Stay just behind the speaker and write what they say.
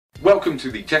Welcome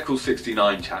to the Jeccles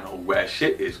 69 channel, where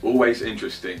shit is always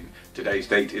interesting. Today's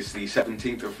date is the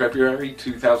 17th of February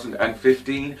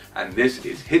 2015, and this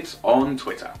is Hits on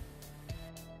Twitter.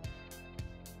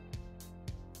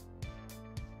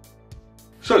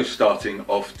 So starting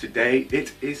off today,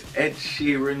 it is Ed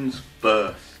Sheeran's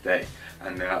birthday,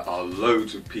 and there are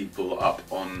loads of people up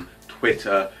on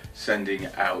Twitter sending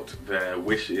out their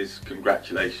wishes,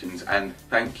 congratulations and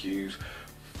thank yous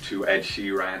to Ed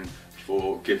Sheeran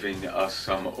for giving us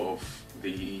some of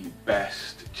the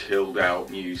best chilled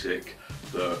out music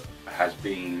that has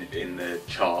been in the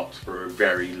charts for a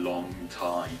very long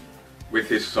time. With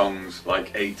his songs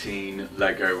like 18,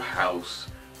 Lego House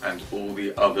and all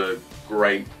the other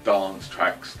great dance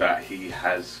tracks that he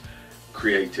has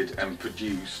created and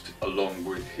produced, along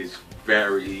with his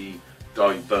very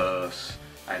diverse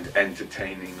and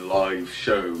entertaining live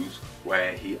shows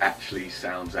where he actually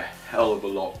sounds a hell of a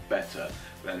lot better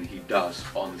than he does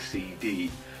on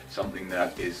CD, something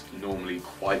that is normally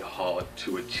quite hard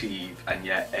to achieve, and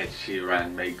yet Ed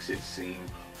Sheeran makes it seem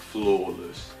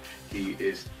flawless. He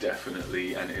is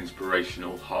definitely an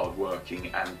inspirational,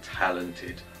 hard-working and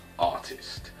talented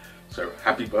artist. So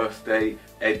happy birthday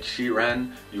Ed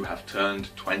Sheeran, you have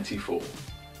turned 24.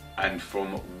 And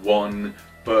from one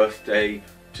birthday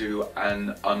to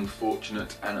an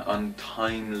unfortunate and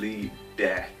untimely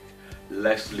death,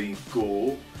 Lesley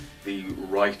Gore, the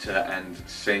writer and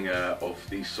singer of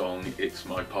the song It's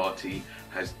My Party,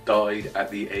 has died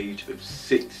at the age of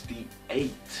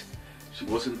 68. She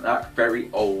wasn't that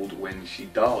very old when she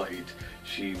died.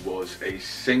 She was a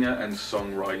singer and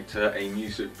songwriter, a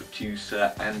music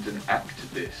producer and an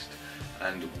activist,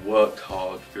 and worked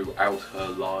hard throughout her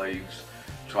lives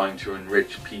trying to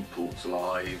enrich people's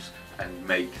lives and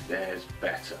make theirs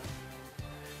better.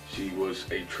 She was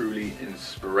a truly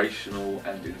inspirational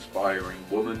and inspiring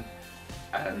woman,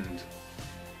 and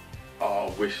our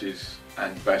wishes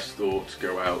and best thoughts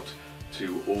go out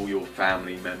to all your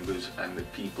family members and the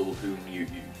people who knew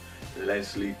you.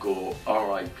 Lesley Gore,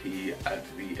 RIP at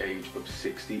the age of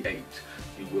 68.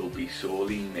 You will be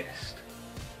sorely missed.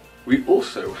 We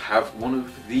also have one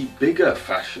of the bigger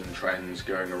fashion trends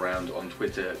going around on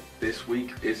Twitter this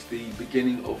week. Is the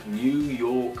beginning of New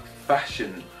York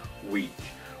Fashion Week,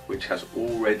 which has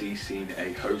already seen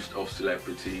a host of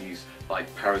celebrities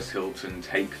like Paris Hilton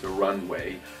take the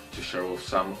runway to show off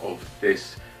some of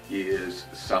this year's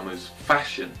summer's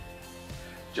fashion,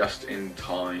 just in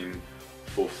time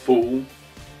for fall,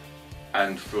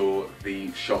 and for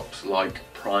the shops like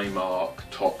Primark,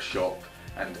 Topshop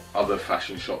and other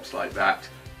fashion shops like that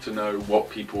to know what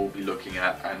people will be looking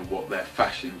at and what their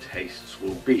fashion tastes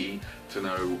will be, to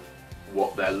know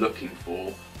what they're looking for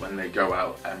when they go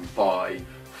out and buy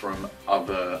from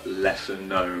other lesser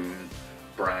known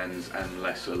brands and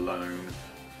lesser known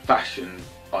fashion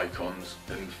icons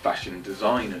and fashion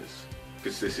designers.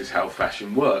 Because this is how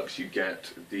fashion works. You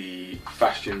get the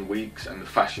fashion weeks and the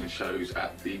fashion shows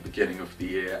at the beginning of the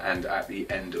year and at the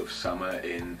end of summer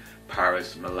in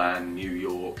Paris, Milan, New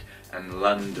York and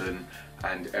London,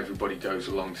 and everybody goes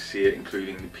along to see it,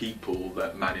 including the people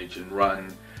that manage and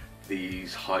run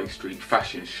these high street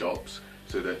fashion shops,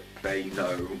 so that they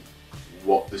know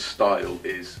what the style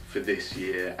is for this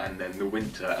year and then the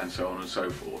winter and so on and so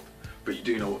forth. But you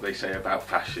do know what they say about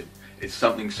fashion. It's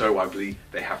something so ugly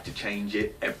they have to change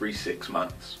it every 6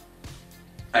 months.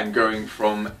 And going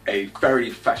from a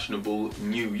very fashionable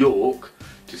New York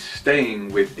to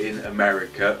staying within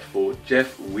America for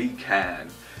Jeff We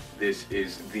Can. This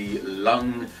is the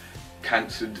lung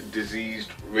cancer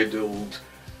diseased riddled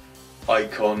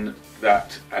icon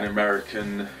that an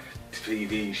American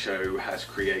TV show has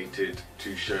created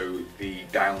to show the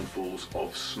downfalls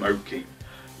of smoking.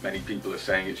 Many people are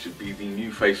saying it should be the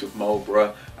new face of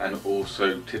Marlboro, and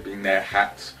also tipping their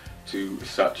hats to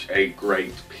such a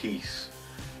great piece.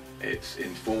 It's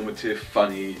informative,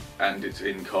 funny, and it's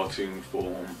in cartoon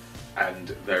form, and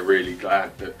they're really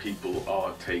glad that people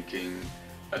are taking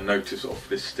a notice of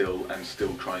this still, and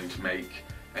still trying to make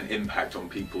an impact on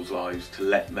people's lives to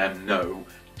let them know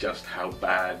just how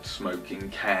bad smoking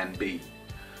can be.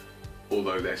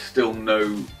 Although there's still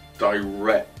no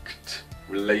direct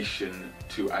relation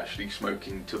to actually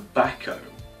smoking tobacco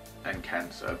and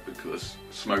cancer, because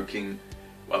smoking,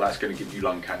 well, that's going to give you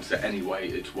lung cancer anyway.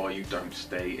 It's why you don't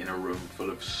stay in a room full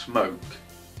of smoke.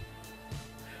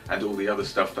 And all the other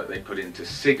stuff that they put into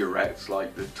cigarettes,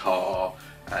 like the tar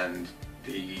and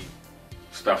the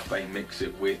stuff they mix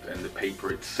it with and the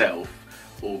paper itself,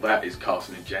 all that is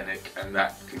carcinogenic and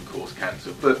that can cause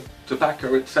cancer. But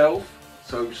tobacco itself,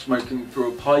 so smoking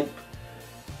through a pipe,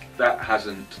 that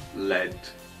hasn't led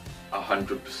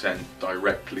 100%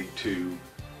 directly to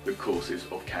the causes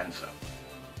of cancer.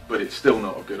 But it's still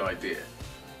not a good idea,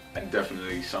 and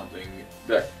definitely something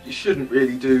that you shouldn't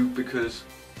really do, because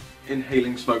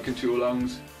inhaling smoke into your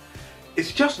lungs,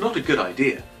 it's just not a good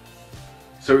idea.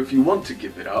 So if you want to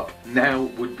give it up, now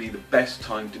would be the best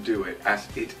time to do it, as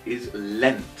it is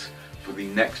Lent. For the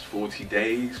next 40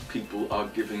 days, people are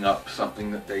giving up something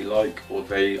that they like, or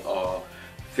they are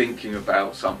thinking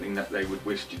about something that they would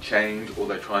wish to change, or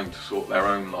they're trying to sort their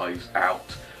own lives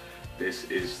out. This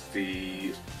is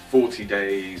the 40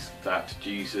 days that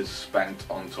Jesus spent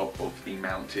on top of the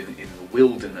mountain in the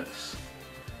wilderness.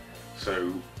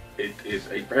 So it is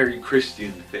a very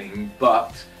Christian thing,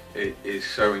 but it is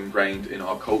so ingrained in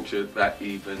our culture that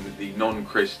even the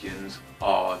non-Christians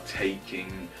are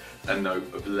taking a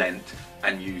note of Lent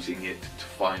and using it to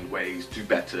find ways to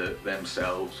better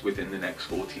themselves within the next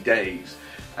 40 days.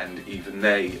 And even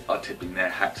they are tipping their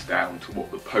hats down to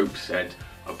what the Pope said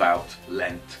about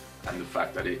Lent, and the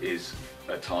fact that it is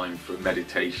a time for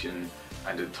meditation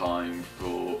and a time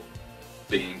for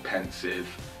being pensive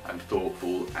and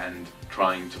thoughtful and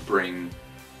trying to bring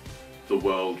the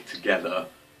world together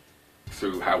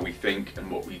through how we think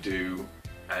and what we do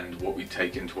and what we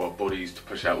take into our bodies to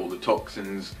push out all the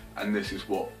toxins. And this is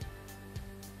what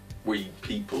we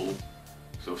people,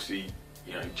 so obviously,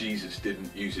 you know, Jesus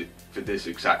didn't use it for this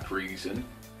exact reason,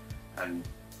 and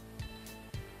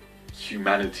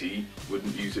humanity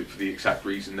wouldn't use it for the exact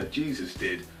reason that Jesus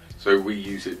did. So we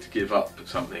use it to give up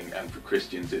something, and for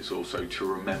Christians it's also to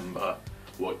remember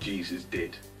what Jesus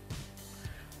did.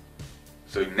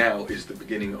 So now is the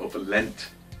beginning of a Lent,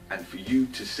 and for you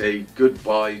to say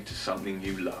goodbye to something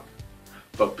you love.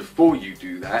 But before you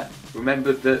do that,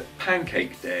 remember that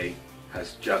Pancake Day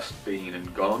has just been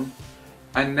and gone,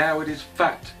 and now it is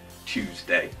Fat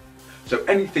Tuesday. So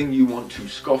anything you want to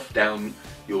scoff down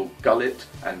your gullet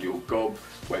and your gob,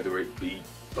 whether it be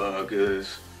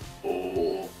burgers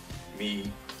or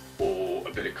meat or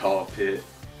a bit of carpet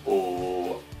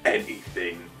or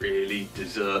anything really,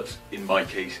 desserts, in my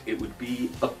case it would be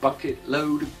a bucket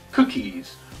load of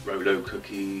cookies, Rolo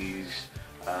cookies,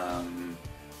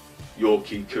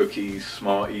 Yorkie cookies,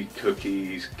 Smartie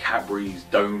cookies, Cadbury's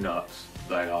donuts.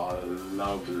 They are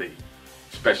lovely,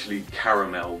 especially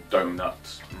caramel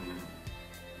donuts.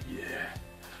 Yeah,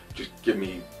 just give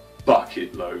me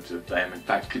bucket loads of them. In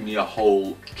fact, give me a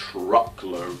whole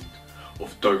truckload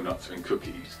of donuts and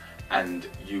cookies, and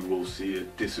you will see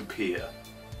it disappear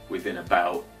within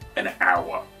about an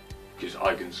hour, because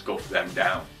I can scoff them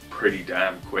down pretty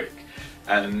damn quick.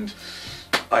 And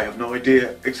I have no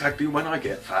idea exactly when I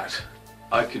get fat.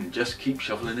 I can just keep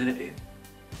shoveling it in.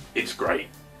 It's great.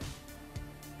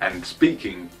 And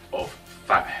speaking of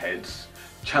fat heads,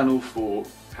 Channel 4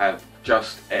 have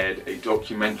just aired a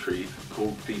documentary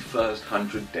called The First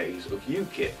 100 Days of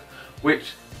UKIP,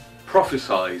 which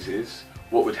prophesises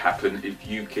what would happen if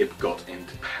UKIP got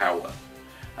into power.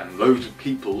 And loads of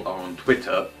people are on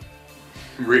Twitter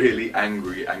really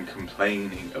angry and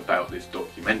complaining about this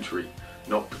documentary,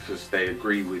 not because they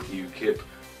agree with UKIP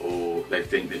or they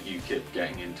think that UKIP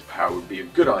getting into power would be a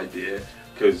good idea,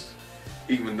 because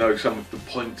even though some of the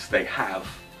points they have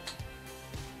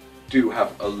do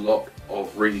have a lot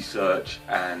of research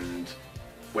and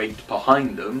weight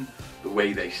behind them, the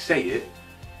way they say it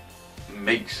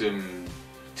makes them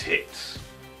tits,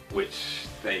 which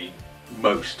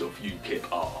most of UKIP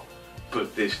are.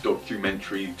 But this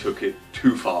documentary took it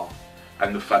too far,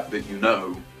 and the fact that you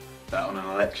know that on an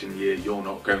election year you're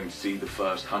not going to see the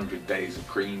first 100 days of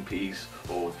Greenpeace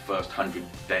or the first 100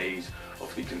 days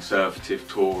of the Conservative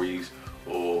Tories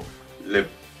or Lib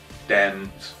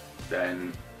Dems,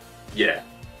 then yeah,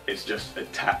 it's just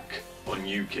attack on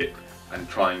UKIP and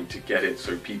trying to get it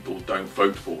so people don't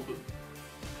vote for them.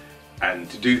 And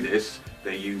to do this,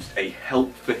 they used a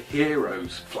Help for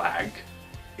Heroes flag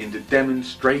in the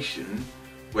demonstration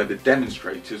where the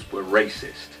demonstrators were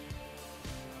racist.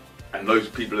 And loads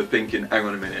of people are thinking, hang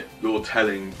on a minute, you're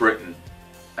telling Britain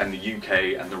and the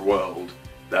UK and the world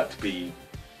that to be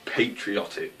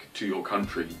patriotic to your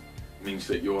country means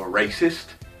that you're a racist?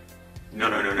 No,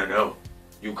 no, no, no, no.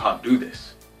 You can't do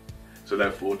this. So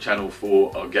therefore Channel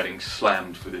 4 are getting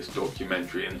slammed for this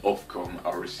documentary, and Ofcom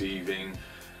are receiving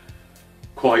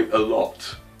quite a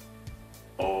lot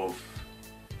of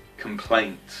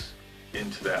complaints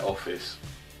into their office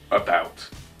about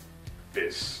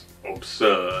this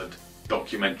absurd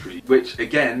documentary, which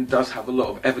again does have a lot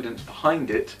of evidence behind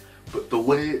it, but the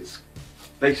way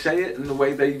they say it and the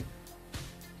way they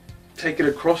take it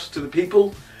across to the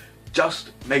people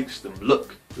just makes them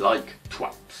look like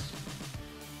twats.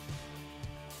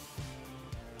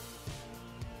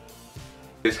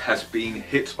 This has been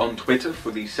Hit on Twitter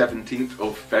for the 17th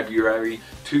of February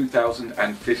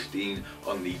 2015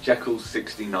 on the Jeccles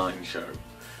 69 show.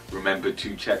 Remember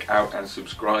to check out and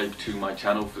subscribe to my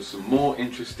channel for some more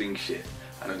interesting shit.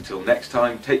 And until next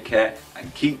time, take care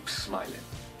and keep smiling.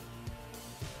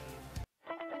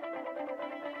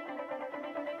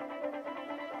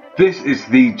 This is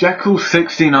the Jeccles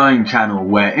 69 channel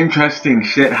where interesting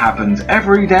shit happens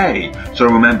every day. So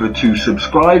remember to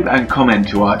subscribe and comment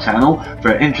to our channel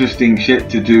for interesting shit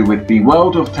to do with the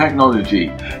world of technology,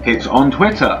 hits on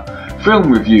Twitter,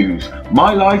 film reviews,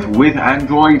 my life with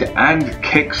Android and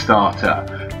Kickstarter.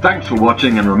 Thanks for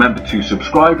watching and remember to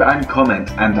subscribe and comment,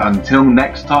 and until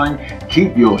next time,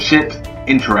 keep your shit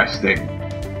interesting.